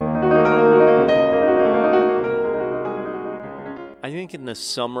I think in the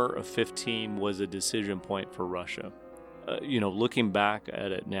summer of 15 was a decision point for Russia. Looking back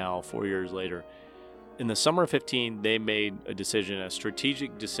at it now, 4 years later, in the summer of 15, they made a decision. A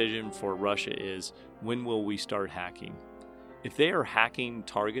strategic decision for Russia is, when will we start hacking? If they are hacking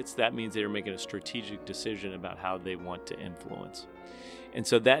targets, that means they are making a strategic decision about how they want to influence. And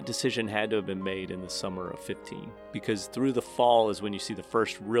so that decision had to have been made in the summer of 15, because through the fall is when you see the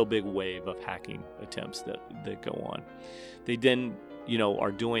first real big wave of hacking attempts that go on. They then,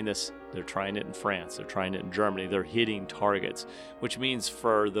 are doing this. They're trying it in France. They're trying it in Germany. They're hitting targets, which means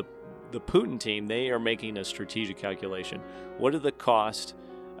for the Putin team, they are making a strategic calculation. What are the costs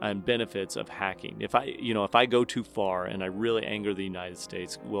and benefits of hacking? If I go too far and I really anger the United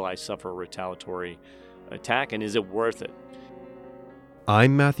States, will I suffer a retaliatory attack, and is it worth it?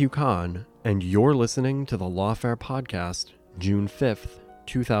 I'm Matthew Kahn, and you're listening to the Lawfare Podcast, June 5th,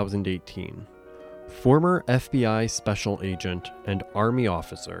 2018. Former FBI Special Agent and Army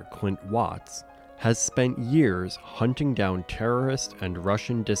Officer Clint Watts has spent years hunting down terrorist and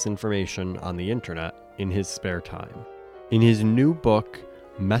Russian disinformation on the internet in his spare time. In his new book,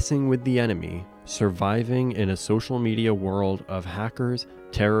 Messing with the Enemy: Surviving in a Social Media World of Hackers,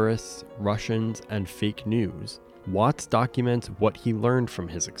 Terrorists, Russians, and Fake News, Watts documents what he learned from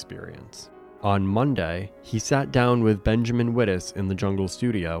his experience. On Monday, he sat down with Benjamin Wittes in the Jungle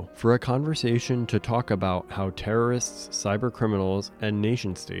Studio for a conversation to talk about how terrorists, cybercriminals, and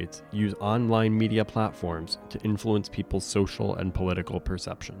nation-states use online media platforms to influence people's social and political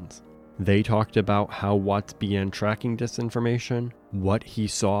perceptions. They talked about how Watts began tracking disinformation, what he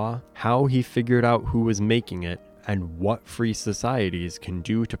saw, how he figured out who was making it, and what free societies can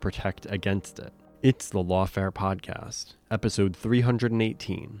do to protect against it. It's the Lawfare Podcast, episode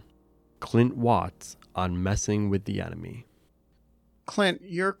 318. Clint Watts on Messing with the Enemy. Clint,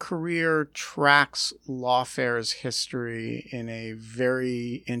 your career tracks Lawfare's history in a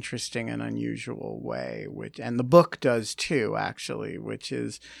very interesting and unusual way, and the book does too, actually, which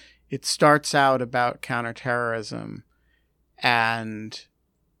is it starts out about counterterrorism and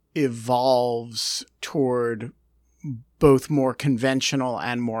evolves toward both more conventional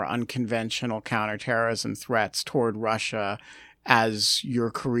and more unconventional counterterrorism threats toward Russia as your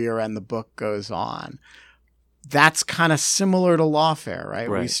career and the book goes on. That's kind of similar to Lawfare, right?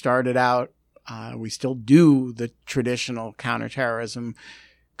 We started out, we still do the traditional counterterrorism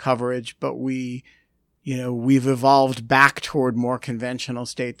coverage, but we've evolved back toward more conventional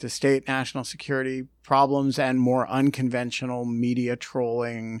state-to-state national security problems and more unconventional media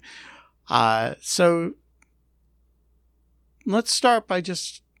trolling. So let's start by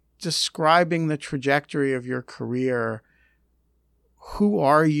just describing the trajectory of your career. Who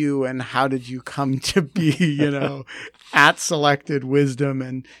are you and how did you come to be, at Selected Wisdom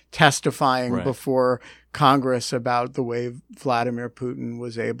and testifying before Congress about the way Vladimir Putin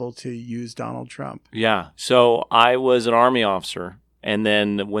was able to use Donald Trump? Yeah. So I was an Army officer. And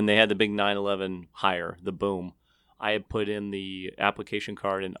then when they had the big 9/11 hire, the boom, I had put in the application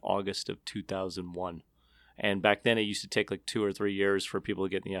card in August of 2001. And back then it used to take like 2 or 3 years for people to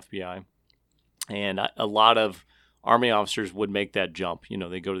get in the FBI. And a lot of Army officers would make that jump.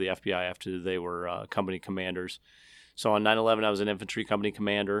 They go to the FBI after they were company commanders. So on 9/11, I was an infantry company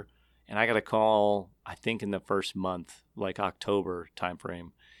commander, and I got a call, I think in the first month, like October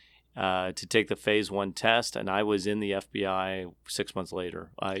timeframe, to take the Phase 1 test, and I was in the FBI 6 months later.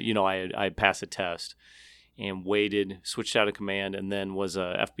 I had passed a test and waited, switched out of command, and then was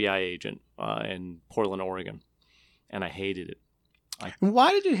a FBI agent in Portland, Oregon, and I hated it. Why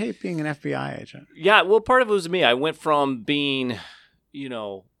did you hate being an FBI agent? Yeah, well, part of it was me. I went from being,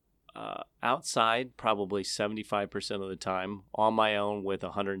 outside probably 75% of the time, on my own with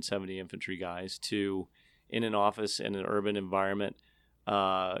 170 infantry guys, to in an office in an urban environment,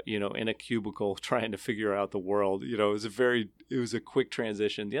 in a cubicle trying to figure out the world. It was a quick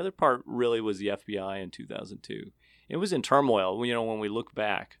transition. The other part really was the FBI in 2002. It was in turmoil, when we look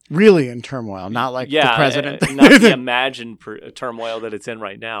back. Really in turmoil, not like the president. Not the imagined turmoil that it's in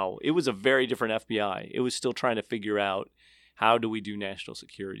right now. It was a very different FBI. It was still trying to figure out how do we do national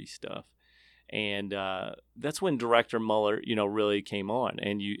security stuff. And that's when Director Mueller, really came on.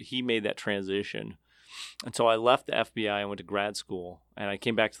 And he made that transition. And so I left the FBI and went to grad school. And I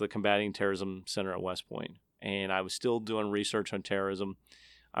came back to the Combating Terrorism Center at West Point. And I was still doing research on terrorism.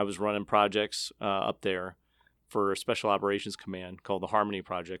 I was running projects up there for a Special Operations Command called the Harmony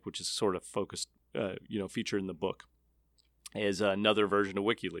Project, which is sort of focused, featured in the book, is another version of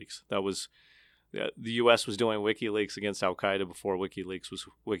WikiLeaks. That was the U.S. was doing WikiLeaks against Al Qaeda before WikiLeaks was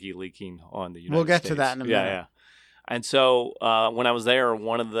WikiLeaking on the United States. We'll get to that in a minute. Yeah. And so when I was there,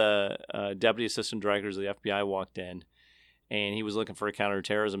 one of the deputy assistant directors of the FBI walked in, and he was looking for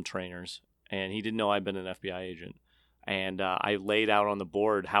counterterrorism trainers, and he didn't know I'd been an FBI agent. And I laid out on the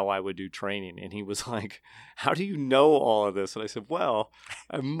board how I would do training. And he was like, how do you know all of this? And I said, well,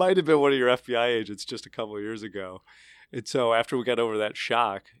 I might have been one of your FBI agents just a couple of years ago. And so after we got over that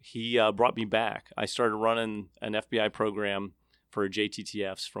shock, he brought me back. I started running an FBI program for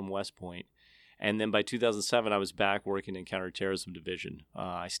JTTFs from West Point. And then by 2007, I was back working in counterterrorism division.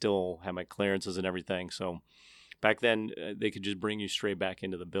 I still had my clearances and everything. So back then, they could just bring you straight back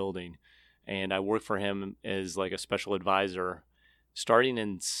into the building. And I worked for him as like a special advisor starting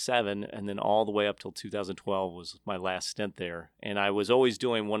in 2007, and then all the way up till 2012 was my last stint there. And I was always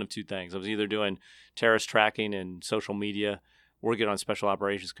doing one of two things. I was either doing terrorist tracking and social media, working on special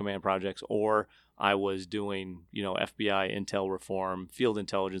operations command projects, or I was doing, FBI intel reform, field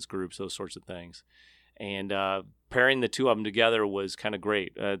intelligence groups, those sorts of things. And pairing the two of them together was kind of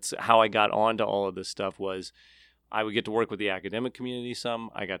great. It's how I got onto all of this stuff was I would get to work with the academic community some.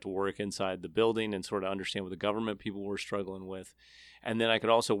 I got to work inside the building and sort of understand what the government people were struggling with. And then I could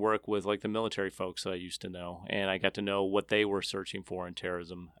also work with like the military folks that I used to know. And I got to know what they were searching for in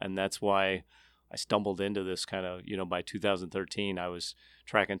terrorism. And that's why I stumbled into this kind of, by 2013, I was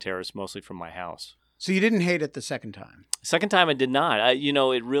tracking terrorists mostly from my house. So you didn't hate it the second time? Second time I did not.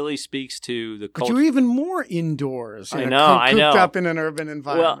 It really speaks to the culture. But you were even more indoors. I know. Cooped up in an urban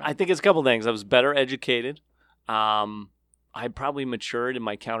environment. Well, I think it's a couple things. I was better educated. I probably matured in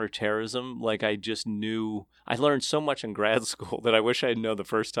my counterterrorism. Like I just knew, I learned so much in grad school that I wish I had known the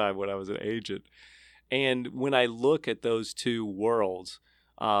first time when I was an agent. And when I look at those two worlds,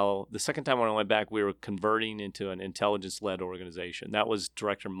 the second time when I went back, we were converting into an intelligence-led organization. That was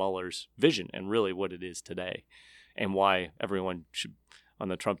Director Mueller's vision and really what it is today and why everyone on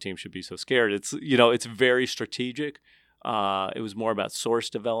the Trump team should be so scared. It's, it's very strategic. It was more about source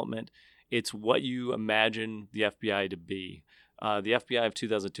development. It's what you imagine the FBI to be. The FBI of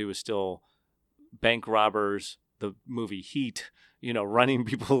 2002 was still bank robbers, the movie Heat, running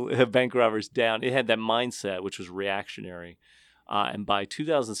people, bank robbers down. It had that mindset, which was reactionary. And by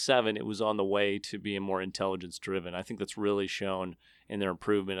 2007, it was on the way to being more intelligence-driven. I think that's really shown in their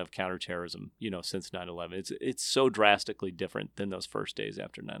improvement of counterterrorism, since 9/11. It's so drastically different than those first days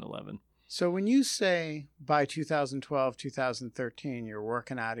after 9/11. So when you say by 2012, 2013, you're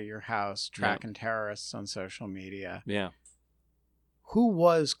working out of your house, tracking terrorists on social media. Yeah. Who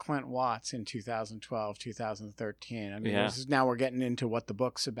was Clint Watts in 2012, 2013? I mean, now we're getting into what the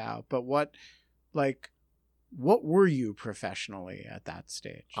book's about, but what were you professionally at that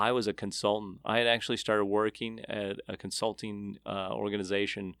stage? I was a consultant. I had actually started working at a consulting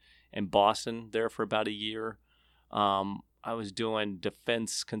organization in Boston there for about a year. I was doing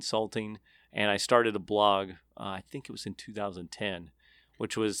defense consulting, and I started a blog. I think it was in 2010,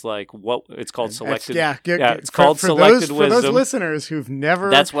 which was like what it's called selected. It's called Selected Wisdom. For those listeners who've never,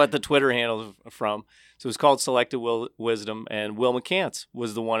 that's what the Twitter handle is from. So it was called Selected Wisdom, and Will McCants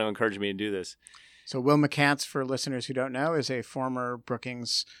was the one who encouraged me to do this. So Will McCants, for listeners who don't know, is a former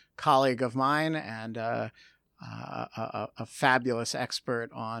Brookings colleague of mine and a fabulous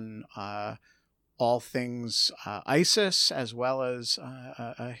expert on all things ISIS, as well as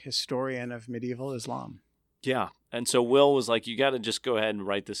a historian of medieval Islam. Yeah. And so Will was like, you got to just go ahead and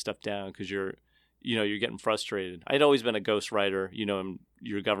write this stuff down because you're getting frustrated. I'd always been a ghostwriter, in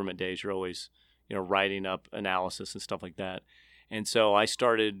your government days, you're always, writing up analysis and stuff like that. And so I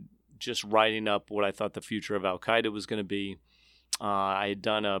started just writing up what I thought the future of Al-Qaeda was going to be. I had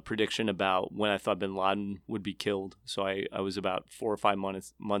done a prediction about when I thought bin Laden would be killed. So I was about 4 or 5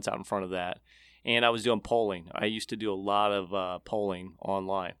 months out in front of that. And I was doing polling. I used to do a lot of polling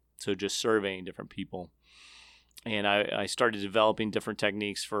online, so just surveying different people. And I started developing different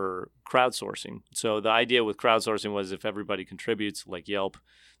techniques for crowdsourcing. So the idea with crowdsourcing was if everybody contributes, like Yelp,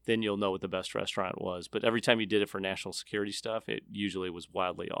 then you'll know what the best restaurant was. But every time you did it for national security stuff, it usually was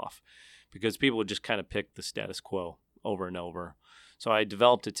wildly off because people would just kind of pick the status quo over and over. So I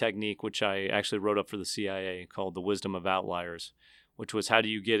developed a technique, which I actually wrote up for the CIA, called the Wisdom of Outliers, which was how do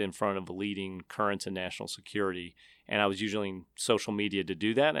you get in front of the leading currents in national security. And I was using social media to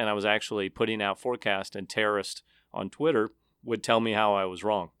do that. And I was actually putting out forecasts, and terrorists on Twitter would tell me how I was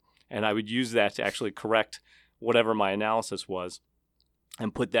wrong. And I would use that to actually correct whatever my analysis was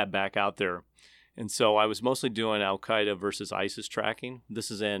and put that back out there. And so I was mostly doing Al-Qaeda versus ISIS tracking.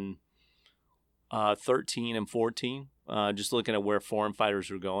 This is in 13 and 14, just looking at where foreign fighters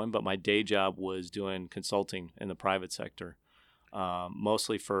were going. But my day job was doing consulting in the private sector,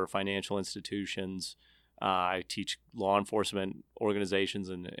 mostly for financial institutions. I teach law enforcement organizations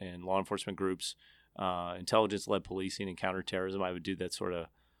and law enforcement groups, intelligence-led policing and counterterrorism. I would do that sort of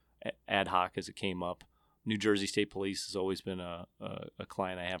ad hoc as it came up. New Jersey State Police has always been a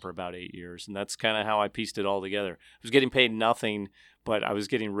client I have for about 8 years. And that's kind of how I pieced it all together. I was getting paid nothing, but I was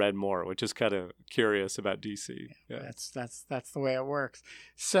getting read more, which is kind of curious about DC. Yeah. That's the way it works.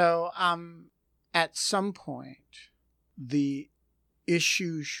 So at some point, the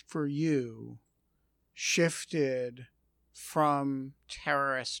issue for you shifted from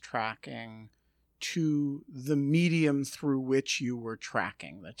terrorist tracking to the medium through which you were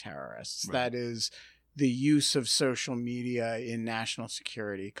tracking the terrorists. Right. That is the use of social media in national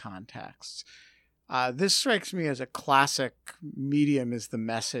security contexts. This strikes me as a classic medium is the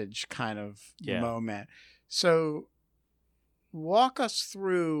message kind of moment. So walk us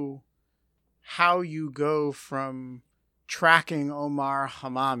through how you go from tracking Omar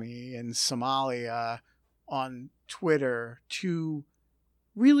Hamami in Somalia on Twitter to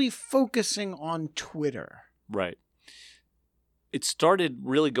really focusing on Twitter. Right. It started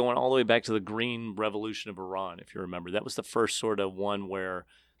really going all the way back to the Green Revolution of Iran, if you remember. That was the first sort of one where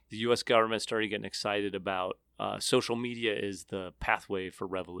the U.S. government started getting excited about social media is the pathway for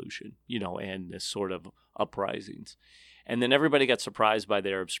revolution, and this sort of uprisings. And then everybody got surprised by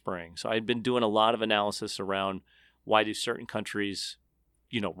the Arab Spring. So I had been doing a lot of analysis around why do certain countries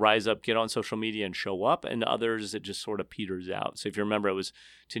rise up, get on social media and show up, and others it just sort of peters out. So if you remember, it was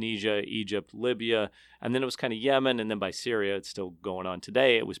Tunisia, Egypt, Libya, and then it was kind of Yemen, and then by Syria, it's still going on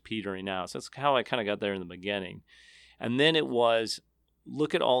today, it was petering out. So that's how I kind of got there in the beginning. And then it was,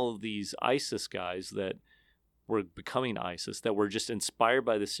 look at all of these ISIS guys that were becoming ISIS, that were just inspired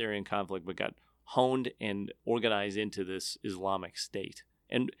by the Syrian conflict, but got honed and organized into this Islamic State.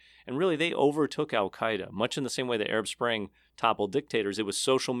 And really, they overtook al-Qaeda, much in the same way the Arab Spring toppled dictators. It was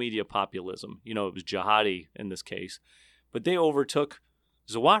social media populism. It was jihadi in this case. But they overtook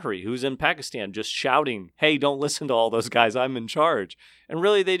Zawahiri, who's in Pakistan, just shouting, hey, don't listen to all those guys, I'm in charge. And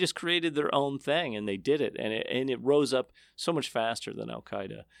really, they just created their own thing, and they did it. And it rose up so much faster than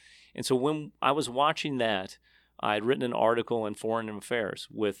al-Qaeda. And so when I was watching that, I had written an article in Foreign Affairs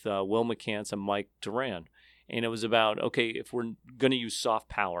with Will McCants and Mike Duran. And it was about, okay, if we're going to use soft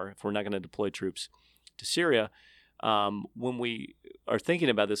power, if we're not going to deploy troops to Syria, when we are thinking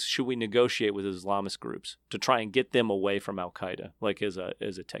about this, should we negotiate with Islamist groups to try and get them away from al-Qaeda, like as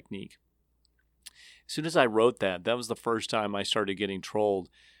a technique? As soon as I wrote that was the first time I started getting trolled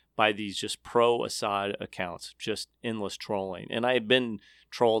by these just pro-Assad accounts, just endless trolling. And I had been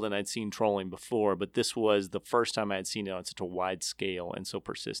trolled and I'd seen trolling before, but this was the first time I had seen it on such a wide scale and so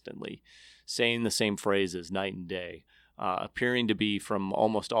persistently, saying the same phrases night and day, appearing to be from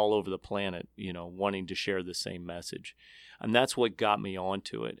almost all over the planet, wanting to share the same message. And that's what got me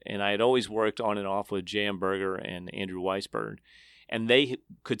onto it. And I had always worked on and off with J.M. Berger and Andrew Weisberg, and they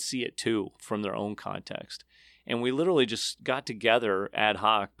could see it too from their own context. And we literally just got together ad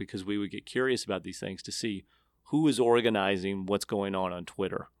hoc because we would get curious about these things to see who is organizing what's going on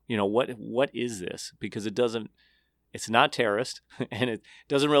Twitter. What is this? Because it's not terrorist, and it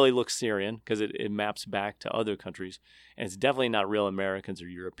doesn't really look Syrian because it maps back to other countries. And it's definitely not real Americans or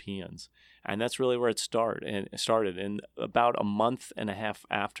Europeans. And that's really where it started. And about a month and a half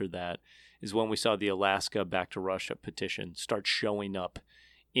after that is when we saw the Alaska Back to Russia petition start showing up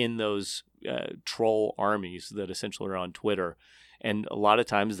in those troll armies that essentially are on Twitter. And a lot of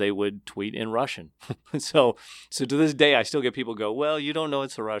times they would tweet in Russian. So to this day, I still get people go, well, you don't know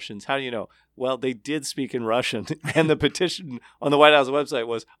it's the Russians. How do you know? Well, they did speak in Russian. And the petition on the White House website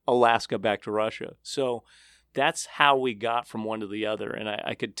was Alaska Back to Russia. So that's how we got from one to the other. And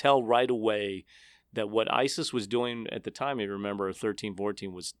I could tell right away that what ISIS was doing at the time, you remember 13,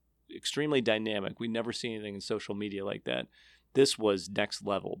 14, was extremely dynamic. We never see anything in social media like that. This was next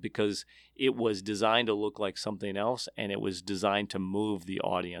level because it was designed to look like something else, and it was designed to move the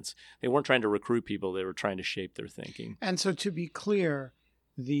audience. They weren't trying to recruit people. They were trying to shape their thinking. And so to be clear,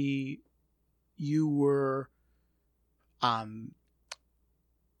 the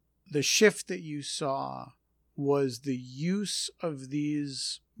shift that you saw was the use of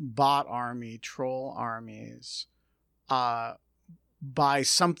these bot army, troll armies, by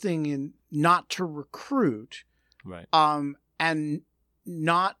something not to recruit. Right. And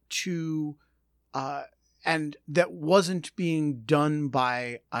not to, and that wasn't being done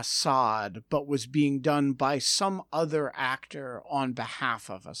by Assad, but was being done by some other actor on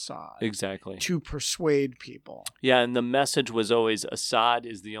behalf of Assad. Exactly. To persuade people. Yeah, and the message was always Assad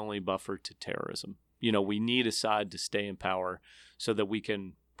is the only buffer to terrorism. We need Assad to stay in power so that we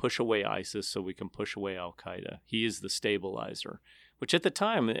can push away ISIS, so we can push away al-Qaeda. He is the stabilizer. Which at the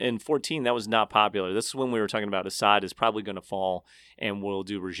time, in 14, that was not popular. This is when we were talking about Assad is probably going to fall and we'll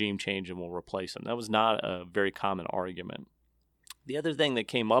do regime change and we'll replace him. That was not a very common argument. The other thing that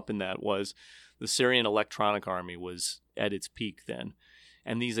came up in that was the Syrian Electronic Army was at its peak then.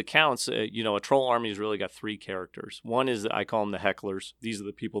 And these accounts, a troll army has really got three characters. One is, I call them the hecklers. These are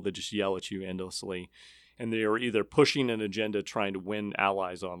the people that just yell at you endlessly. And they are either pushing an agenda trying to win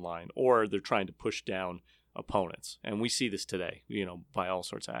allies online, or they're trying to push down opponents. And we see this today, by all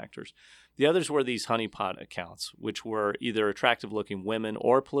sorts of actors. The others were these honeypot accounts, which were either attractive-looking women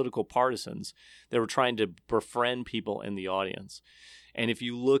or political partisans that were trying to befriend people in the audience. And if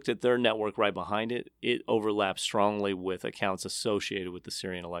you looked at their network right behind it, it overlaps strongly with accounts associated with the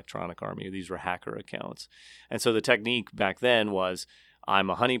Syrian Electronic Army. These were hacker accounts. And so the technique back then was, I'm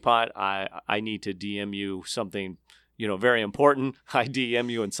a honeypot. I need to DM you something, very important. I DM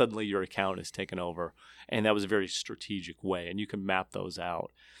you and suddenly your account is taken over. And that was a very strategic way. And you can map those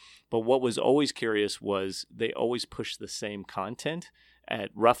out. But what was always curious was they always pushed the same content at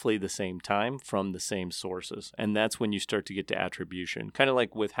roughly the same time from the same sources. And that's when you start to get to attribution. Kind of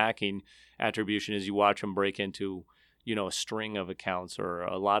like with hacking, attribution is you watch them break into, a string of accounts or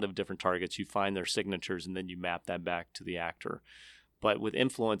a lot of different targets. You find their signatures and then you map that back to the actor. But with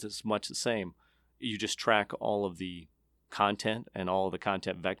influence, it's much the same. You just track all of the content and all of the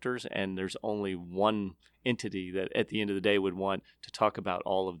content vectors, and there's only one entity that at the end of the day would want to talk about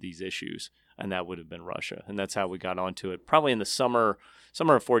all of these issues, and that would have been Russia. And that's how we got onto it. Probably in the summer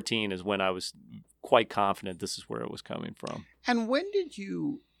of 14 is when I was quite confident this is where it was coming from. And when did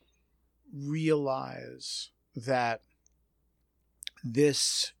you realize that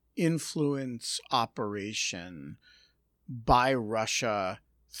this influence operation by Russia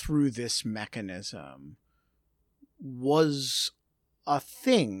through this mechanism was a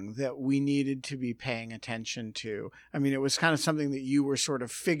thing that we needed to be paying attention to? I mean, it was kind of something that you were sort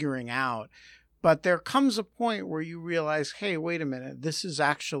of figuring out, but there comes a point where you realize, hey, wait a minute, this is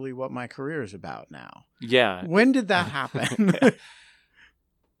actually what my career is about now. Yeah. When did that happen?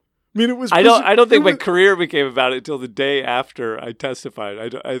 I mean, it was. I don't think my career became about it until the day after I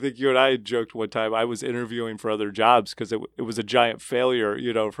testified. I think you and I joked one time I was interviewing for other jobs because it was a giant failure,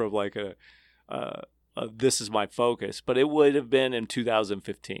 from like this is my focus. But it would have been in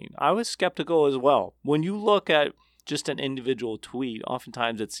 2015. I was skeptical as well. When you look at just an individual tweet,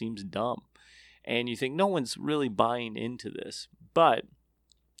 oftentimes it seems dumb, and you think no one's really buying into this. But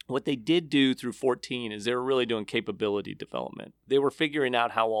what they did do through 14 is they were really doing capability development. They were figuring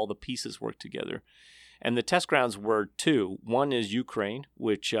out how all the pieces work together. And the test grounds were two. One is Ukraine,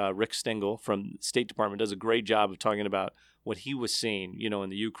 which Rick Stengel from the State Department does a great job of talking about what he was seeing, in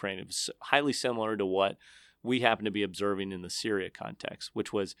the Ukraine. It was highly similar to what we happen to be observing in the Syria context,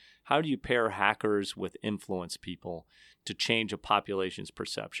 which was how do you pair hackers with influence people to change a population's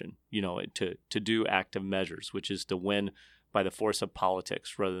perception, to do active measures, which is to win by the force of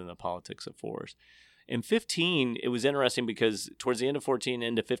politics rather than the politics of force. In 15, it was interesting because towards the end of 14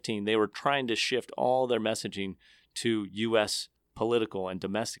 into 15, they were trying to shift all their messaging to U.S. political and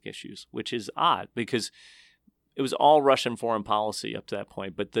domestic issues, which is odd because it was all Russian foreign policy up to that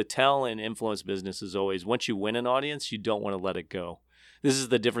point. But the tell and influence business is always, once you win an audience, you don't want to let it go. This is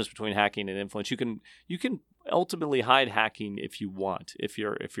the difference between hacking and influence. You can ultimately hide hacking if you want, if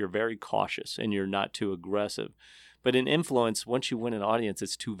you're very cautious and you're not too aggressive. But in influence, once you win an audience,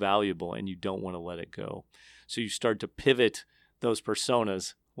 it's too valuable and you don't want to let it go. So you start to pivot those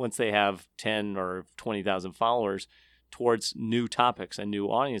personas once they have 10 or 20,000 followers towards new topics and new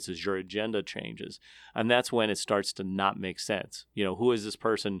audiences. Your agenda changes. And that's when it starts to not make sense. Who is this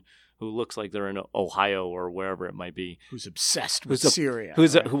person who looks like they're in Ohio or wherever it might be? Who's obsessed with Syria.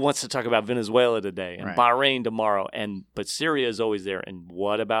 Who wants to talk about Venezuela today and right. Bahrain tomorrow. But Syria is always there. And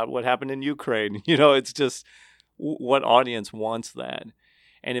what about what happened in Ukraine? It's just what audience wants that?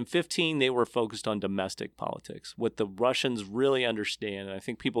 And in 15, they were focused on domestic politics. What the Russians really understand, and I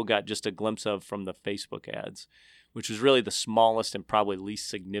think people got just a glimpse of from the Facebook ads, which was really the smallest and probably least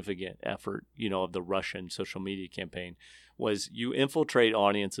significant effort, of the Russian social media campaign, was you infiltrate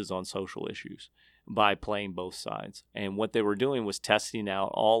audiences on social issues by playing both sides. And what they were doing was testing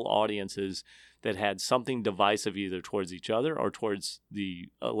out all audiences that had something divisive either towards each other or towards the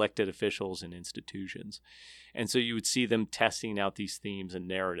elected officials and institutions. And so you would see them testing out these themes and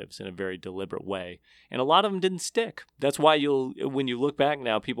narratives in a very deliberate way. And a lot of them didn't stick. That's why when you look back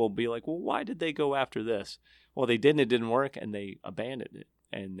now, people will be like, well, why did they go after this? Well, they didn't, it didn't work, and they abandoned it.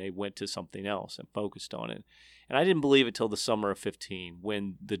 And they went to something else and focused on it. And I didn't believe it till the summer of 15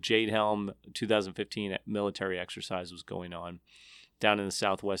 when the Jade Helm 2015 military exercise was going on down in the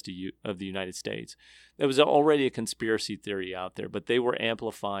southwest of the United States. There was already a conspiracy theory out there, but they were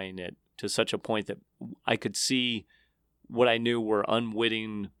amplifying it to such a point that I could see what I knew were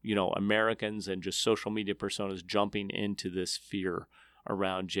unwitting, Americans and just social media personas jumping into this fear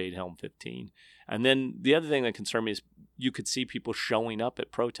around Jade Helm 15. And then the other thing that concerned me is you could see people showing up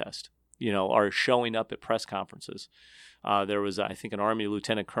at protest, or showing up at press conferences. There was, I think, an Army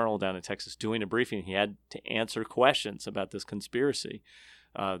lieutenant colonel down in Texas doing a briefing. He had to answer questions about this conspiracy.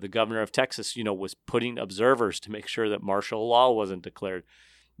 The governor of Texas, was putting observers to make sure that martial law wasn't declared.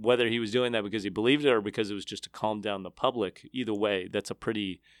 Whether he was doing that because he believed it or because it was just to calm down the public, either way, that's a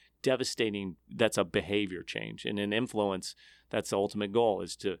pretty devastating, that's a behavior change. And in influence, that's the ultimate goal,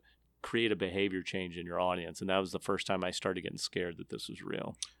 is to create a behavior change in your audience. And that was the first time I started getting scared that this was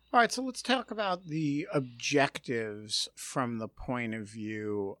real. All right, so let's talk about the objectives from the point of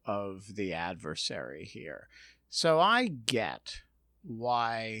view of the adversary here. So I get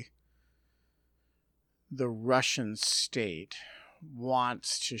why the Russian state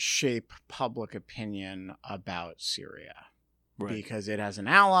wants to shape public opinion about Syria. Right. Because it has an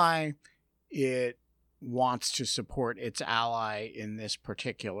ally, it wants to support its ally in this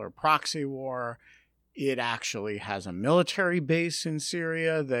particular proxy war. It actually has a military base in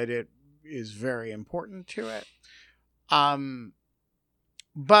Syria that it is very important to it.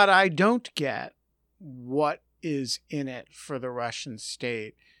 But I don't get what is in it for the Russian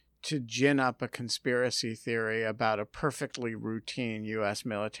state to gin up a conspiracy theory about a perfectly routine U.S.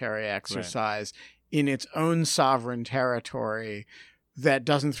 military exercise in its own sovereign territory that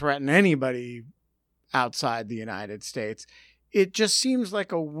doesn't threaten anybody outside the United States. It just seems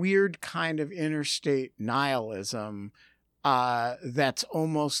like a weird kind of interstate nihilism that's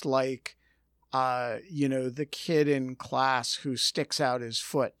almost like, the kid in class who sticks out his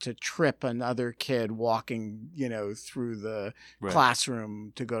foot to trip another kid walking, through the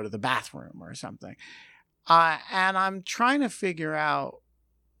classroom to go to the bathroom or something. And I'm trying to figure out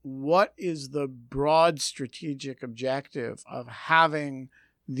what is the broad strategic objective of having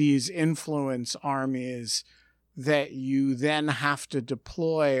these influence armies that you then have to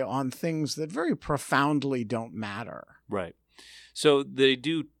deploy on things that very profoundly don't matter. Right. So they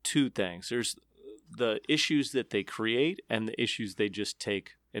do two things. There's the issues that they create and the issues they just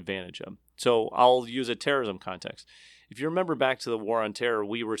take advantage of. So I'll use a terrorism context. If you remember back to the War on Terror,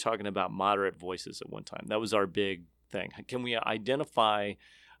 we were talking about moderate voices at one time. That was our big thing. Can we identify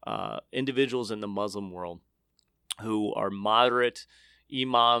individuals in the Muslim world who are moderate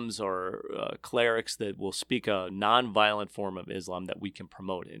imams or clerics that will speak a nonviolent form of Islam that we can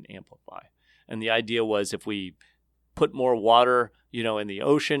promote and amplify? And the idea was if we put more water, in the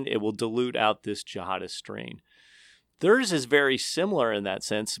ocean, it will dilute out this jihadist strain. Theirs is very similar in that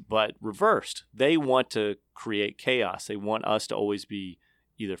sense, but reversed. They want to create chaos. They want us to always be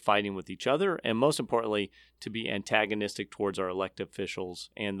either fighting with each other and, most importantly, to be antagonistic towards our elected officials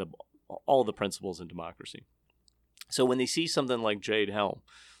and all the principles in democracy. So when they see something like Jade Helm,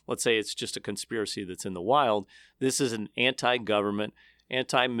 let's say it's just a conspiracy that's in the wild, this is an anti-government,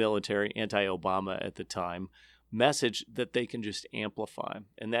 anti-military, anti-Obama at the time message that they can just amplify.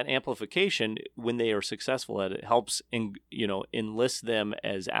 And that amplification, when they are successful at it, helps enlist them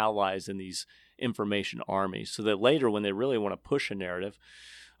as allies in these information armies so that later when they really want to push a narrative,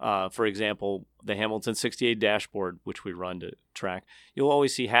 for example, the Hamilton 68 dashboard, which we run to track, you'll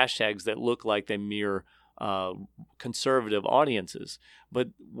always see hashtags that look like they mirror conservative audiences.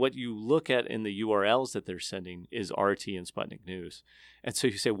 But what you look at in the URLs that they're sending is RT and Sputnik News. And so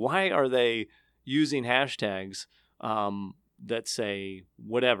you say, why are they using hashtags that say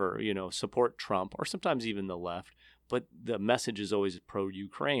whatever, support Trump or sometimes even the left, but the message is always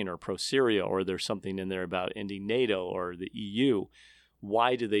pro-Ukraine or pro-Syria, or there's something in there about ending NATO or the EU.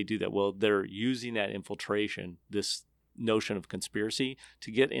 Why do they do that? Well, they're using that infiltration, this notion of conspiracy,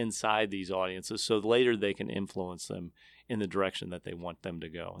 to get inside these audiences so later they can influence them in the direction that they want them to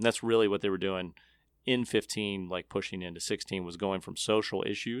go. And that's really what they were doing in 15, like pushing into 16, was going from social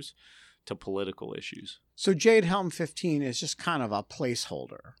issues to political issues. So Jade Helm 15 is just kind of a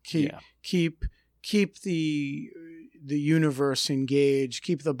placeholder. Keep the universe engaged,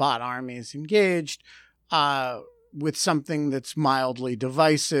 keep the bot armies engaged with something that's mildly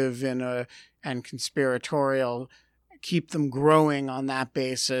divisive and conspiratorial. Keep them growing on that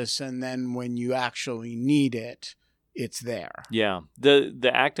basis, and then when you actually need it, it's there. Yeah.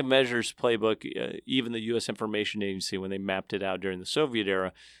 The active measures playbook, even the U.S. Information Agency, when they mapped it out during the Soviet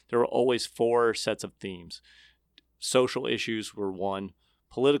era, there were always 4 sets of themes. Social issues were one,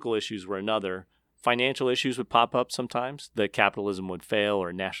 political issues were another, financial issues would pop up sometimes, that capitalism would fail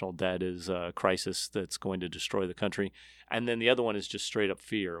or national debt is a crisis that's going to destroy the country. And then the other one is just straight up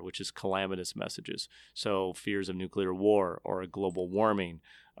fear, which is calamitous messages. So fears of nuclear war or global warming,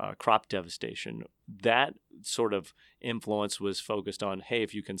 crop devastation. That sort of influence was focused on, hey,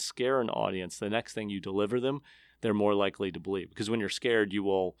 if you can scare an audience, the next thing you deliver them, they're more likely to believe. Because when you're scared, you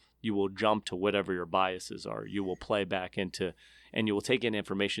will jump to whatever your biases are. You will play back into, and you will take in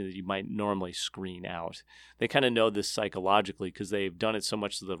information that you might normally screen out. They kind of know this psychologically because they've done it so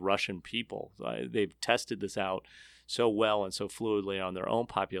much to the Russian people. They've tested this out so well and so fluidly on their own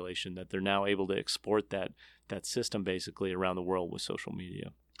population that they're now able to export that system basically around the world with social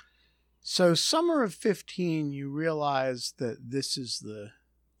media. So summer of 15, you realize that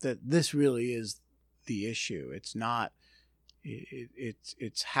this really is the issue. It's not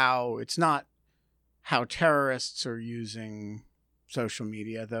how terrorists are using social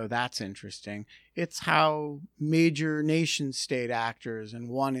media, though that's interesting. It's how major nation state actors, and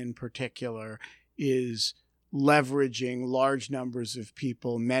one in particular, is leveraging large numbers of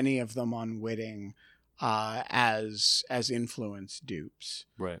people, many of them unwitting, as influence dupes.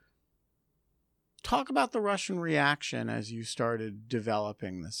 Right. Talk about the Russian reaction as you started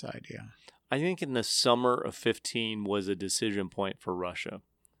developing this idea. I think in the summer of 15 was a decision point for Russia.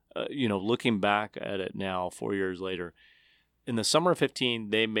 Looking back at it now, 4 years later, in the summer of 15,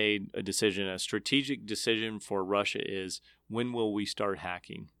 they made a decision. A strategic decision for Russia is, when will we start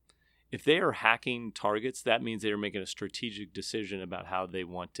hacking? If they are hacking targets, that means they are making a strategic decision about how they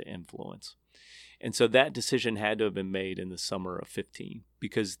want to influence. And so that decision had to have been made in the summer of 15,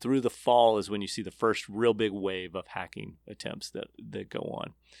 because through the fall is when you see the first real big wave of hacking attempts that go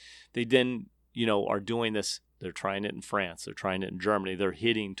on. They then, are doing this. They're trying it in France. They're trying it in Germany. They're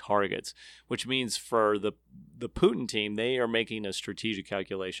hitting targets, which means for the Putin team, they are making a strategic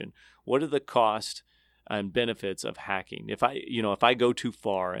calculation. What are the costs and benefits of hacking? If I go too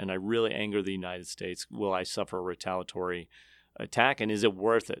far and I really anger the United States, will I suffer a retaliatory attack? And is it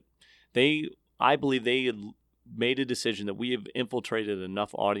worth it? I believe they had made a decision that we have infiltrated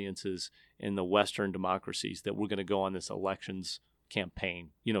enough audiences in the Western democracies that we're going to go on this elections campaign,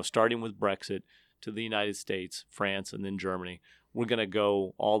 starting with Brexit to the United States, France, and then Germany. We're going to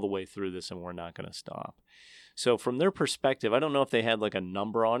go all the way through this, and we're not going to stop. So from their perspective, I don't know if they had like a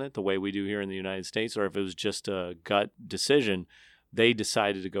number on it the way we do here in the United States, or if it was just a gut decision. They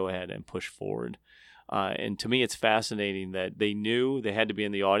decided to go ahead and push forward. And to me, it's fascinating that they knew they had to be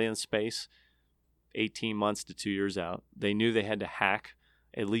in the audience space 18 months to 2 years out. They knew they had to hack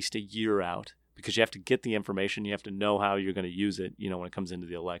at least a year out, because you have to get the information. You have to know how you're going to use it, when it comes into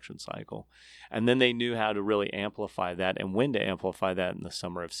the election cycle. And then they knew how to really amplify that and when to amplify that in the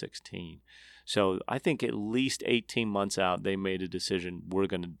summer of 16. So I think at least 18 months out, they made a decision, we're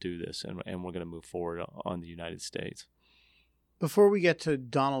going to do this, and we're going to move forward on the United States. Before we get to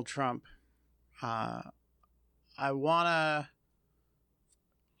Donald Trump, I want to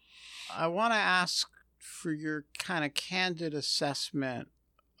ask for your kind of candid assessment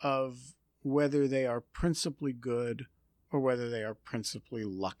of whether they are principally good or whether they are principally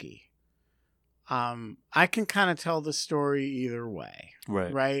lucky. I can kind of tell the story either way.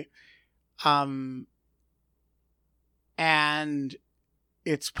 Right? And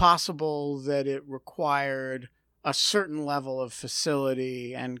it's possible that it required a certain level of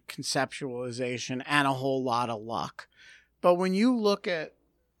facility and conceptualization and a whole lot of luck. But when you look at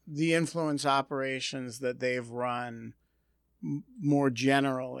the influence operations that they've run more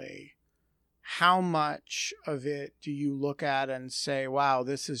generally, how much of it do you look at and say, wow,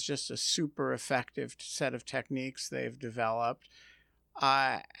 this is just a super effective set of techniques they've developed?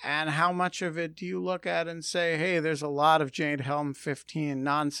 And how much of it do you look at and say, hey, there's a lot of Jade Helm 15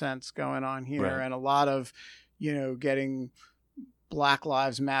 nonsense going on here, right, and a lot of, getting Black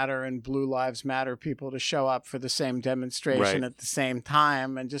Lives Matter and Blue Lives Matter people to show up for the same demonstration, right, at the same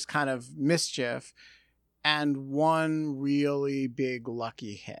time, and just kind of mischief, and one really big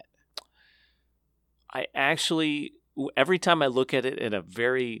lucky hit? I actually, every time I look at it in a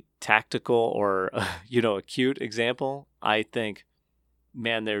very tactical or, acute example, I think,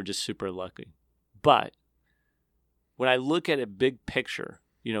 man, they're just super lucky. But when I look at it big picture,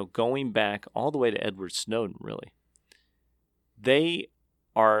 going back all the way to Edward Snowden, really, they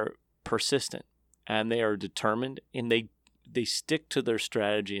are persistent and they are determined, and they stick to their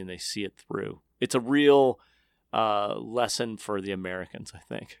strategy and they see it through. It's a real lesson for the Americans, I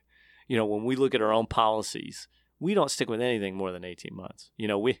think. When we look at our own policies, we don't stick with anything more than 18 months.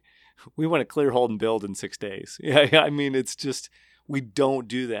 We want to clear, hold, and build in 6 days. Yeah, I mean, it's just, we don't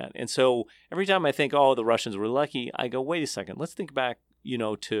do that. And so every time I think, oh, the Russians were lucky, I go, wait a second, let's think back,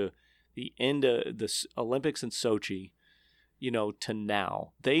 to the end of the Olympics in Sochi, to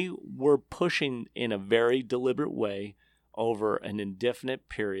now. They were pushing in a very deliberate way over an indefinite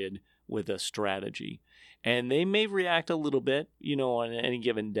period with a strategy. And they may react a little bit, on any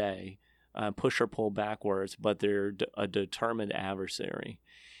given day, push or pull backwards, but they're a determined adversary.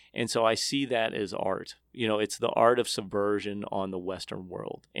 And so I see that as art. It's the art of subversion on the Western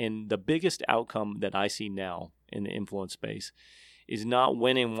world. And the biggest outcome that I see now in the influence space is not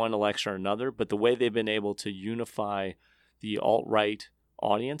winning one election or another, but the way they've been able to unify the alt-right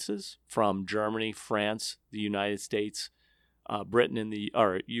audiences from Germany, France, the United States, Britain,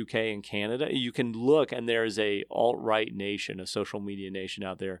 or UK and Canada. You can look, and there's a alt-right nation, a social media nation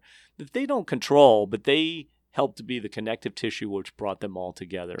out there that they don't control, but they helped to be the connective tissue which brought them all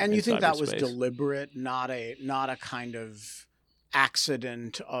together. And you think that was deliberate, not a kind of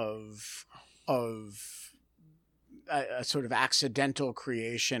accident of a sort of accidental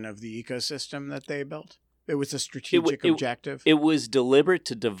creation of the ecosystem that they built? It was a strategic objective? It was deliberate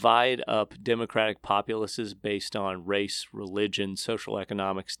to divide up democratic populaces based on race, religion, social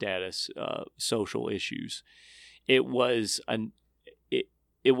economic status, social issues. It wasn't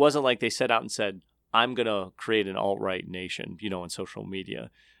like they set out and said, I'm going to create an alt-right nation, on social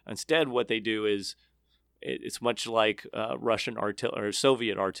media. Instead, what they do is it's much like Russian artillery or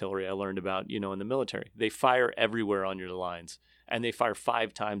Soviet artillery I learned about, in the military. They fire everywhere on your lines, and they fire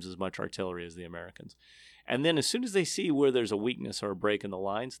 5 times as much artillery as the Americans. And then as soon as they see where there's a weakness or a break in the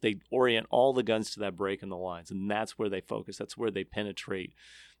lines, they orient all the guns to that break in the lines, and that's where they focus. That's where they penetrate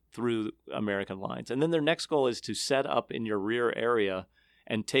through American lines. And then their next goal is to set up in your rear area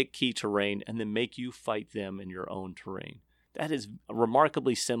and take key terrain and then make you fight them in your own terrain. That is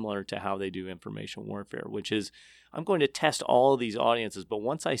remarkably similar to how they do information warfare, which is I'm going to test all of these audiences, but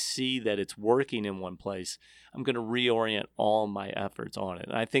once I see that it's working in one place, I'm going to reorient all my efforts on it.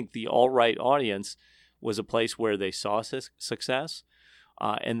 And I think the alt-right audience was a place where they saw success,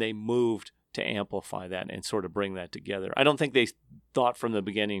 and they moved to amplify that and sort of bring that together. I don't think they thought from the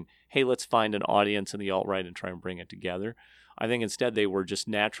beginning, hey, let's find an audience in the alt-right and try and bring it together. I think instead they were just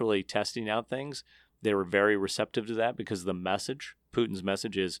naturally testing out things. They were very receptive to that because the message, Putin's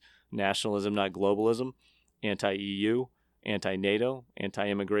message is nationalism, not globalism, anti-EU, anti-NATO,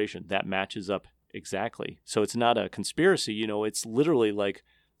 anti-immigration. That matches up exactly. So it's not a conspiracy, it's literally like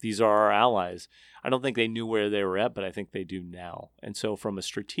these are our allies. I don't think they knew where they were at, but I think they do now. And so from a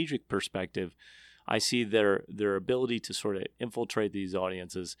strategic perspective, I see their ability to sort of infiltrate these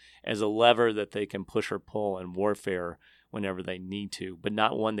audiences as a lever that they can push or pull in warfare whenever they need to, but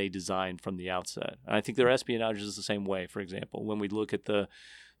not one they designed from the outset. And I think their espionage is the same way. For example, when we look at the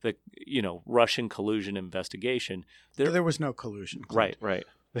Russian collusion investigation, there was no collusion. Clint. Right.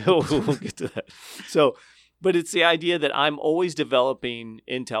 We'll get to that. So, but it's the idea that I'm always developing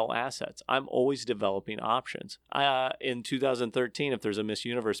intel assets. I'm always developing options. In 2013, if there's a Miss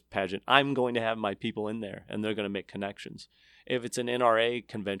Universe pageant, I'm going to have my people in there, and they're going to make connections. If it's an NRA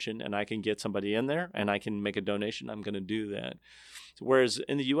convention and I can get somebody in there and I can make a donation, I'm going to do that. Whereas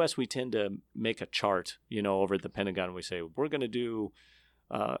in the U.S., we tend to make a chart, over at the Pentagon. We say, we're going to do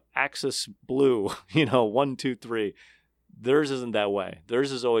Axis Blue, 1, 2, 3. Theirs isn't that way.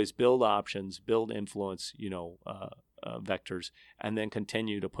 Theirs is always build options, build influence, vectors, and then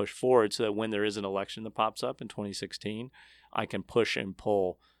continue to push forward so that when there is an election that pops up in 2016, I can push and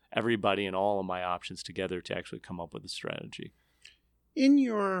pull everybody and all of my options together to actually come up with a strategy. In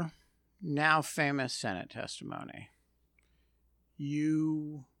your now famous Senate testimony,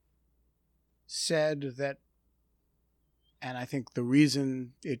 you said that, and I think the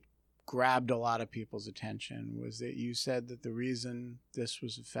reason it grabbed a lot of people's attention was that you said that the reason this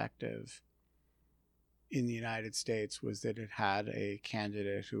was effective in the United States was that it had a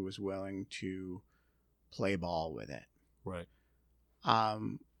candidate who was willing to play ball with it. Right.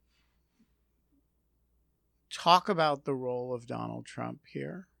 Talk about the role of Donald Trump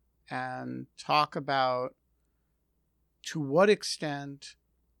here, and talk about to what extent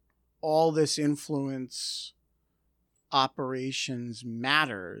all this influence operations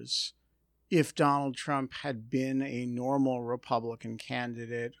matters if Donald Trump had been a normal Republican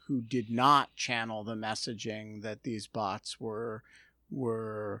candidate who did not channel the messaging that these bots were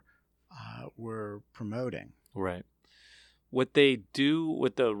promoting. Right. What they do,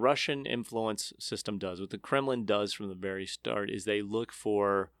 what the Russian influence system does, what the Kremlin does from the very start, is they look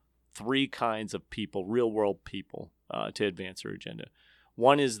for 3 kinds of people, real-world people, to advance their agenda.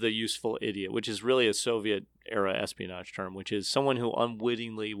 One is the useful idiot, which is really a Soviet-era espionage term, which is someone who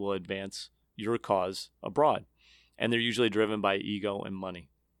unwittingly will advance your cause abroad. And they're usually driven by ego and money,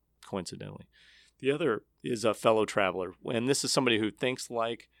 coincidentally. The other is a fellow traveler, and this is somebody who thinks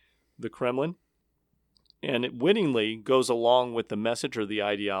like the Kremlin, and it wittingly goes along with the message or the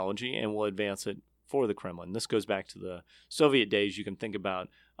ideology and will advance it for the Kremlin. This goes back to the Soviet days. You can think about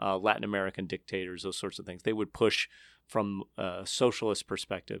Latin American dictators, those sorts of things. They would push from a socialist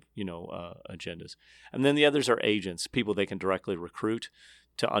perspective, agendas. And then the others are agents, people they can directly recruit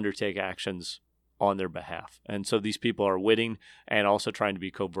to undertake actions on their behalf. And so these people are witting and also trying to be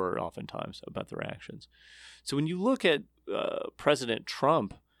covert oftentimes about their actions. So when you look at President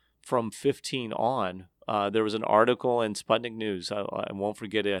Trump from 15 on, there was an article in Sputnik News. I won't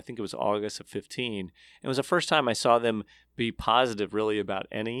forget it. I think it was August of 15. It was the first time I saw them be positive really about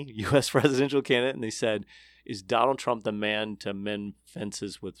any U.S. presidential candidate. And they said, is Donald Trump the man to mend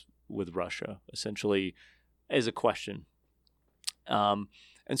fences with Russia, essentially as a question.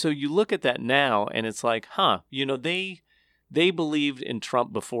 And so you look at that now and it's like, they believed in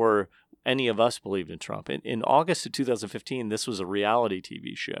Trump before any of us believed in Trump. In August of 2015, this was a reality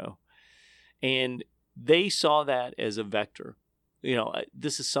TV show. And they saw that as a vector.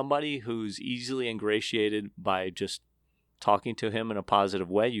 This is somebody who's easily ingratiated by just talking to him in a positive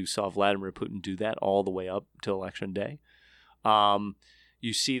way. You saw Vladimir Putin do that all the way up to Election Day.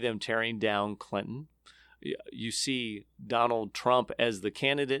 You see them tearing down Clinton. You see Donald Trump as the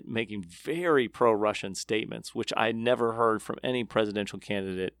candidate making very pro-Russian statements, which I never heard from any presidential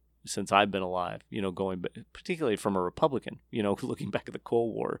candidate since I've been alive, going particularly from a Republican, looking back at the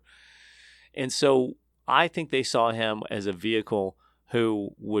Cold War. And so I think they saw him as a vehicle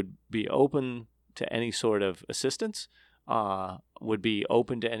who would be open to any sort of assistance, would be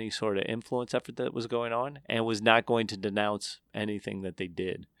open to any sort of influence effort that was going on, and was not going to denounce anything that they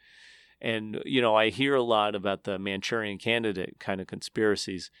did. And, I hear a lot about the Manchurian Candidate kind of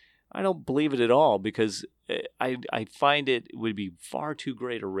conspiracies. I don't believe it at all, because I find it would be far too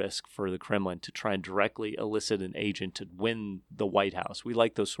great a risk for the Kremlin to try and directly elicit an agent to win the White House. We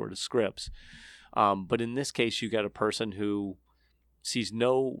like those sort of scripts. But in this case, you got a person who sees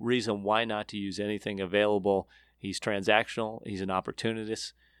no reason why not to use anything available. He's transactional. He's an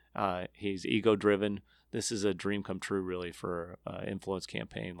opportunist. He's ego-driven. This is a dream come true, really, for an influence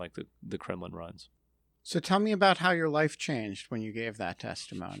campaign like the Kremlin runs. So tell me about how your life changed when you gave that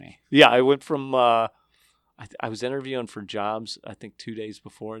testimony. Yeah, I went from I was interviewing for jobs, I think 2 days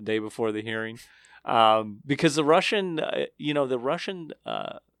before, a day before the hearing, because the Russian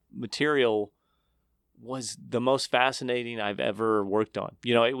material was the most fascinating I've ever worked on.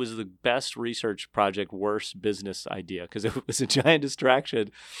 It was the best research project, worst business idea, because it was a giant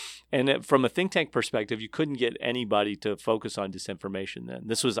distraction. And from a think tank perspective, you couldn't get anybody to focus on disinformation then.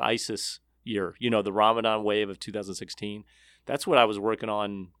 This was ISIS year, the Ramadan wave of 2016. That's what I was working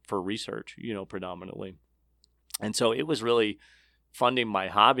on for research, predominantly. And so it was really funding my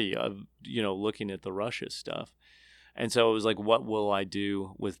hobby of, looking at the Russia stuff. And so it was like, what will I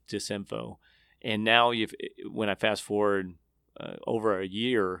do with disinfo? And now, when I fast forward over a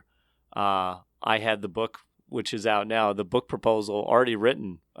year, I had the book, which is out now, the book proposal already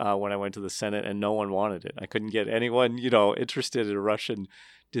written when I went to the Senate, and no one wanted it. I couldn't get anyone, interested in Russian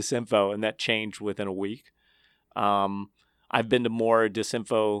disinfo, and that changed within a week. I've been to more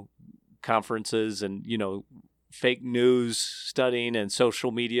disinfo conferences and, fake news studying and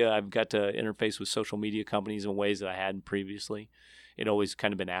social media. I've got to interface with social media companies in ways that I hadn't previously. It always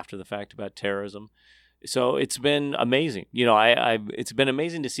kind of been after the fact about terrorism. So it's been amazing. It's been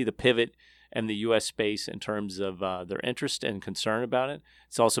amazing to see the pivot in the U.S. space in terms of their interest and concern about it.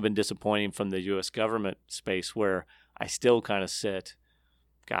 It's also been disappointing from the U.S. government space, where I still kind of sit,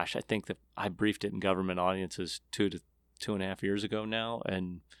 I think that I briefed it in government audiences 2 to 2.5 years ago now,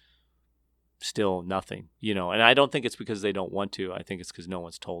 and still nothing, and I don't think it's because they don't want to. I think it's because no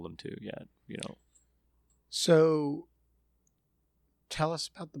one's told them to yet, So tell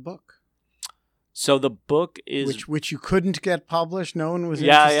us about the book. So the book is... Which you couldn't get published. No one was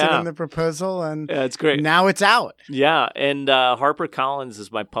interested in the proposal. And it's great. Now it's out. Yeah. And HarperCollins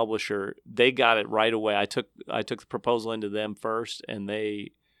is my publisher. They got it right away. I took the proposal into them first, and they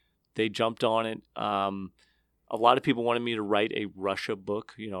jumped on it. A lot of people wanted me to write a Russia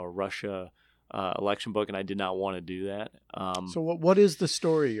book, a Russia election book, and I did not want to do that. So what is the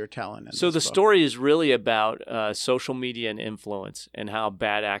story you're telling? So the story is really about social media and influence, and how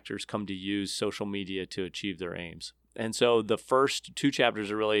bad actors come to use social media to achieve their aims. And so the first 2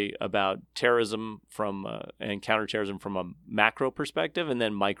 chapters are really about terrorism and counterterrorism from a macro perspective, and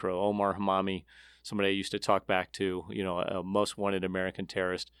then micro. Omar Hamami, somebody I used to talk back to, a most wanted American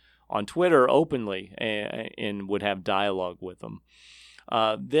terrorist, on Twitter openly, and would have dialogue with them.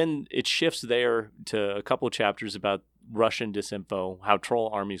 Then it shifts there to a couple of chapters about Russian disinfo, how troll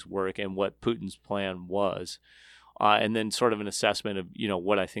armies work, and what Putin's plan was. and then sort of an assessment of,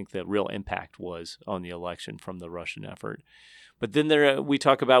 what I think the real impact was on the election from the Russian effort. But then we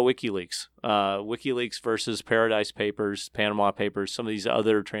talk about WikiLeaks, WikiLeaks versus Paradise Papers, Panama Papers, some of these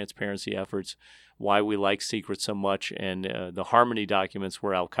other transparency efforts, why we like secrets so much, and the Harmony documents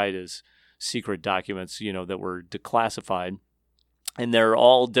were Al-Qaeda's secret documents, that were declassified. And they're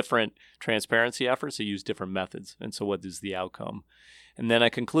all different transparency efforts. They use different methods. And so what is the outcome? And then I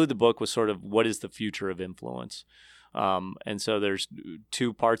conclude the book with sort of what is the future of influence? And so there's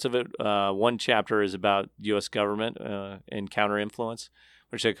two parts of it. One chapter is about U.S. government and counter-influence,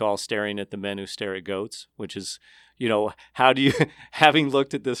 which I call Staring at the Men Who Stare at Goats, which is, how do you, having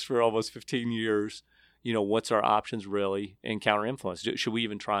looked at this for almost 15 years, what's our options really in counter-influence? Should we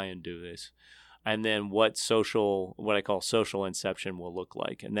even try and do this? And then what I call social inception will look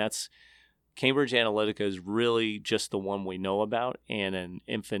like. And that's Cambridge Analytica is really just the one we know about and an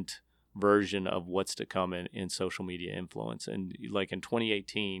infant version of what's to come in social media influence. And like in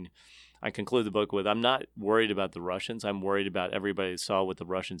 2018, I conclude the book with, I'm not worried about the Russians. I'm worried about everybody that saw what the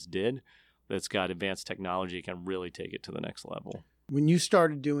Russians did that's got advanced technology can really take it to the next level. When you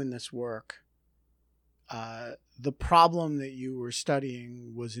started doing this work, the problem that you were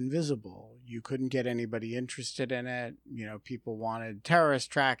studying was invisible. You couldn't get anybody interested in it. People wanted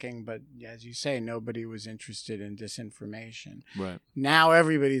terrorist tracking, but as you say, nobody was interested in disinformation. Right. Now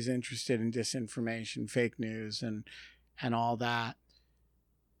everybody's interested in disinformation, fake news, and all that.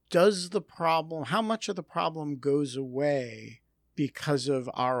 How much of the problem goes away because of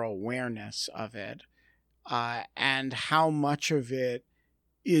our awareness of it? And how much of it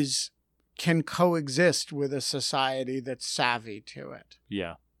can coexist with a society that's savvy to it?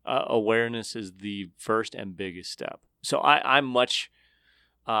 Yeah. Awareness is the first and biggest step. So I'm much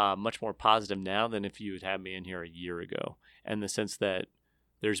more positive now than if you had had me in here a year ago, in the sense that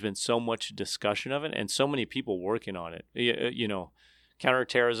there's been so much discussion of it and so many people working on it.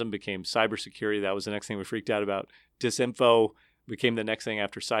 Counterterrorism became cybersecurity. That was the next thing we freaked out about. Disinfo became the next thing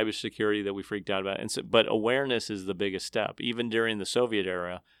after cybersecurity that we freaked out about. But awareness is the biggest step. Even during the Soviet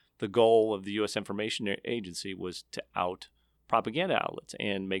era, the goal of the U.S. Information Agency was to out propaganda outlets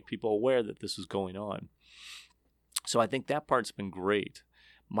and make people aware that this was going on. So I think that part's been great.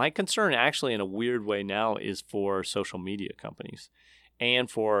 My concern actually in a weird way now is for social media companies and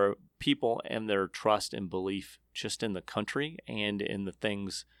for people and their trust and belief just in the country and in the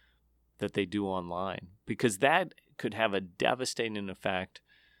things that they do online, because that could have a devastating effect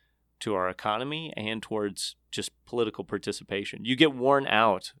to our economy and towards just political participation. You get worn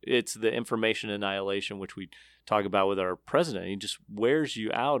out. It's the information annihilation, which we talk about with our president. He just wears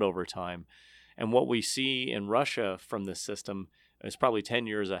you out over time. And what we see in Russia from this system is probably 10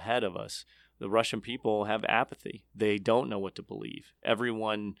 years ahead of us. The Russian people have apathy. They don't know what to believe.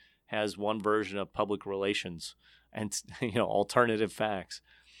 Everyone has one version of public relations and alternative facts.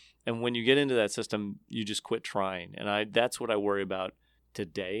 And when you get into that system, you just quit trying. And that's what I worry about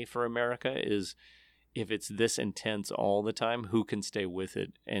today for America is if it's this intense all the time, who can stay with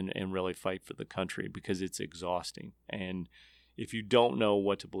it and really fight for the country, because it's exhausting. And if you don't know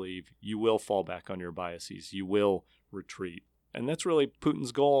what to believe, you will fall back on your biases. You will retreat. And that's really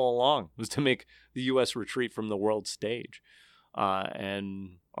Putin's goal all along, was to make the U.S. retreat from the world stage.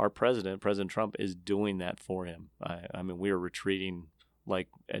 And our President Trump, is doing that for him. I mean, we are retreating like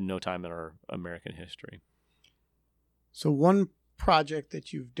at no time in our American history. So one project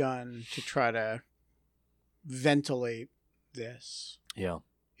that you've done to try to ventilate this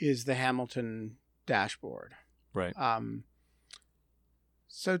is the Hamilton dashboard. Right.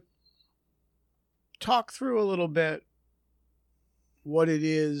 So talk through a little bit what it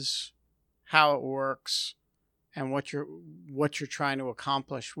is, how it works, and what you're trying to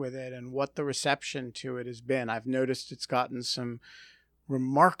accomplish with it, and what the reception to it has been. I've noticed it's gotten some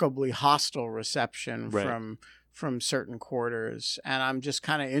remarkably hostile reception from certain quarters, and I'm just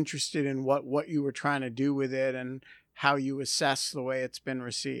kind of interested in what you were trying to do with it and how you assess the way it's been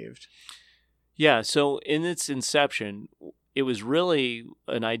received. Yeah, so in its inception, it was really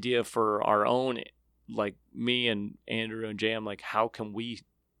an idea for our own, like me and Andrew and Jam, like how can we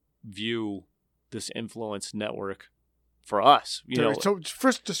view this influence network for us? So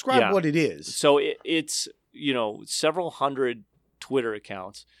first describe what it is. So it's several hundred Twitter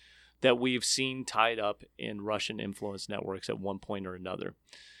accounts that we've seen tied up in Russian influence networks at one point or another.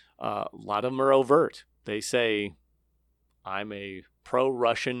 A lot of them are overt. They say, I'm a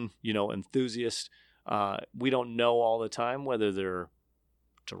pro-Russian, enthusiast. We don't know all the time whether they're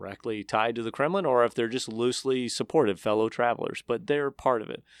directly tied to the Kremlin or if they're just loosely supportive fellow travelers, but they're part of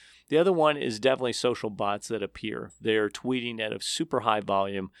it. The other one is definitely social bots that appear. They're tweeting at a super high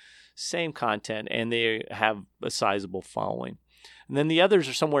volume, same content, and they have a sizable following. And then the others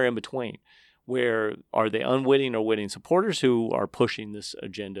are somewhere in between, where are they unwitting or witting supporters who are pushing this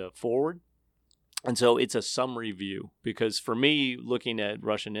agenda forward? And so it's a summary view, because for me, looking at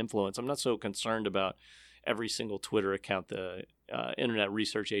Russian influence, I'm not so concerned about every single Twitter account the Internet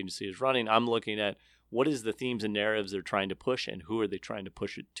Research Agency is running. I'm looking at what is the themes and narratives they're trying to push and who are they trying to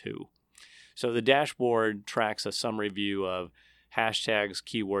push it to. So the dashboard tracks a summary view of hashtags,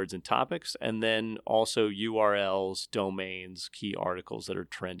 keywords, and topics, and then also URLs, domains, key articles that are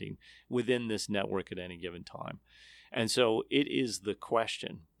trending within this network at any given time. And so it is the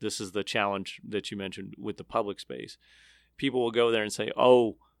question. This is the challenge that you mentioned with the public space. People will go there and say,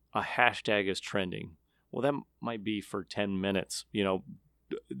 oh, a hashtag is trending. Well, that might be for 10 minutes. You know,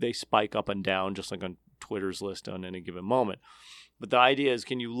 they spike up and down just like on Twitter's list on any given moment. But the idea is,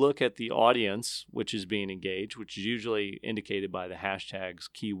 can you look at the audience which is being engaged, which is usually indicated by the hashtags,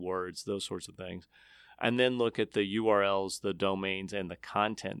 keywords, those sorts of things, and then look at the URLs, the domains, and the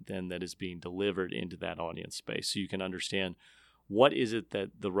content then that is being delivered into that audience space, so you can understand what is it that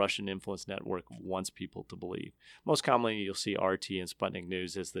the Russian influence network wants people to believe. Most commonly, you'll see RT and Sputnik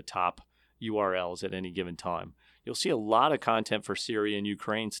News as the top URLs at any given time. You'll see a lot of content for Syria and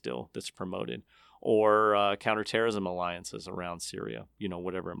Ukraine still that's promoted, or counterterrorism alliances around Syria,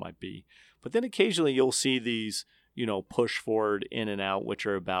 whatever it might be. But then occasionally you'll see these, push forward in and out, which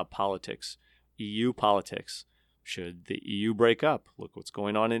are about politics. EU politics. Should the EU break up? Look what's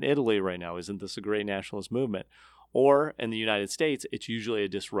going on in Italy right now. Isn't this a great nationalist movement? Or in the United States, it's usually a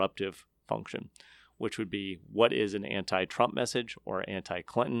disruptive function, which would be what is an anti-Trump message or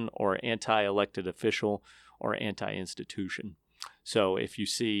anti-Clinton or anti-elected official or anti-institution. So if you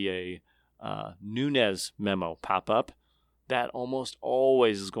see a Nunes memo pop up, that almost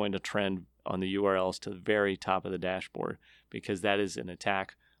always is going to trend on the URLs to the very top of the dashboard, because that is an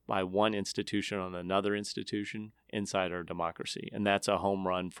attack by one institution on another institution inside our democracy. And that's a home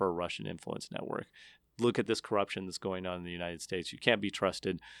run for a Russian influence network. Look at this corruption that's going on in the United States. You can't be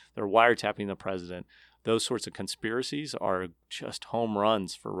trusted. They're wiretapping the president. Those sorts of conspiracies are just home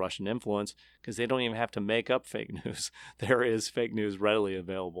runs for Russian influence, because they don't even have to make up fake news. There is fake news readily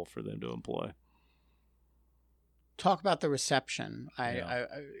available for them to employ. Talk about the reception.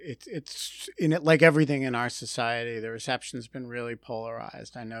 It's in it, like everything in our society, the reception's been really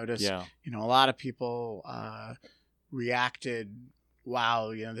polarized. I noticed, a lot of people reacted,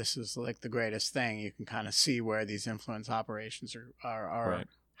 wow, this is like the greatest thing. You can kind of see where these influence operations are right.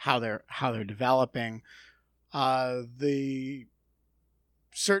 how they're developing. The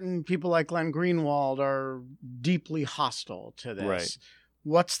certain people like Glenn Greenwald are deeply hostile to this. Right.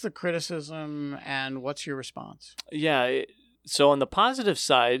 What's the criticism and what's your response? Yeah. So on the positive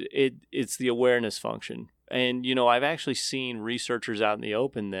side, it's the awareness function. And, I've actually seen researchers out in the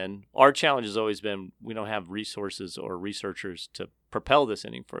open then. Our challenge has always been we don't have resources or researchers to propel this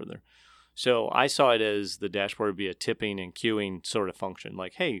any further. So I saw it as the dashboard would be a tipping and queuing sort of function.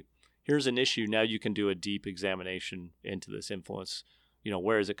 Like, hey, here's an issue. Now you can do a deep examination into this influence.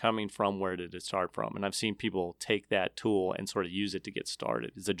 Where is it coming from? Where did it start from? And I've seen people take that tool and sort of use it to get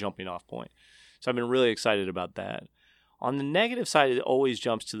started as a jumping off point. So I've been really excited about that. On the negative side, it always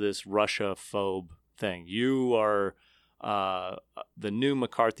jumps to this Russia-phobe thing. You are the new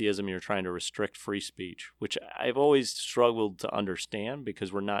McCarthyism. You're trying to restrict free speech, which I've always struggled to understand,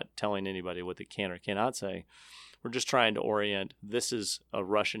 because we're not telling anybody what they can or cannot say. We're just trying to orient. This is a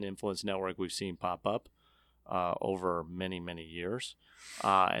Russian influence network we've seen pop up over many, many years.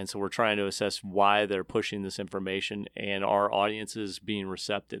 And so we're trying to assess why they're pushing this information and our audiences being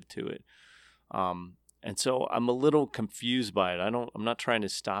receptive to it. And so I'm a little confused by it. I'm not trying to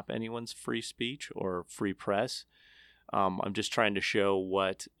stop anyone's free speech or free press. I'm just trying to show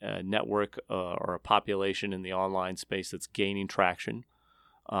what a network or a population in the online space that's gaining traction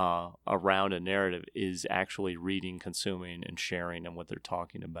around a narrative is actually reading, consuming, and sharing, and what they're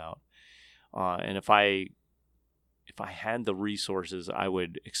talking about. And if I had the resources, I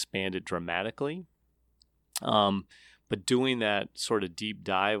would expand it dramatically. But doing that sort of deep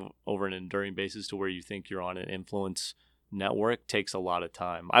dive over an enduring basis to where you think you're on an influence network takes a lot of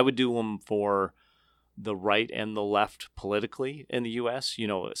time. I would do them for the right and the left politically in the U.S.,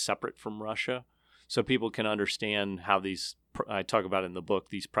 separate from Russia, so people can understand how these, I talk about in the book,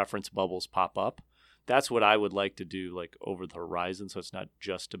 these preference bubbles pop up. That's what I would like to do, like over the horizon, so it's not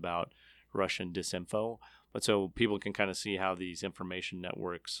just about Russian disinfo, but so people can kind of see how these information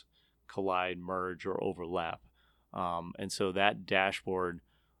networks collide, merge, or overlap. And so that dashboard,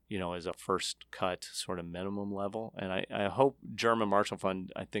 as a first cut sort of minimum level. And I hope German Marshall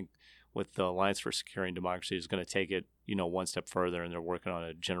Fund, I think with the Alliance for Securing Democracy, is going to take it, one step further, and they're working on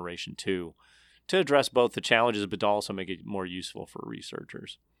a generation 2 to address both the challenges, but to also make it more useful for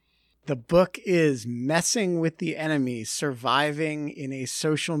researchers. The book is Messing with the Enemy, Surviving in a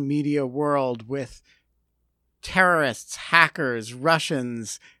Social Media World with Terrorists, Hackers,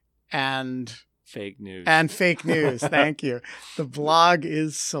 Russians, and Fake news. Thank you. The blog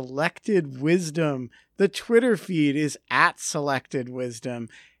is Selected Wisdom. The Twitter feed is @SelectedWisdom.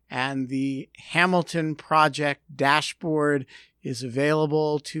 And the Hamilton Project dashboard is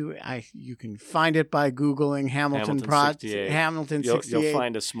available you can find it by Googling Hamilton 68. You'll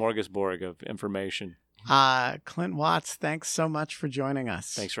find a smorgasbord of information. Clint Watts, thanks so much for joining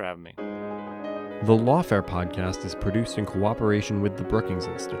us. Thanks for having me. The Lawfare podcast is produced in cooperation with the Brookings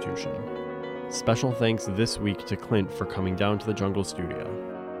Institution. Special thanks this week to Clint for coming down to the Jungle Studio.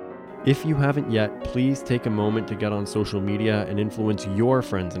 If you haven't yet, please take a moment to get on social media and influence your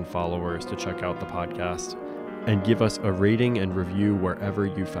friends and followers to check out the podcast, and give us a rating and review wherever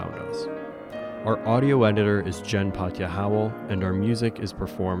you found us. Our audio editor is Jen Patya Howell, and our music is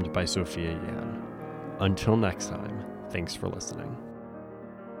performed by Sophia Yan. Until next time, thanks for listening.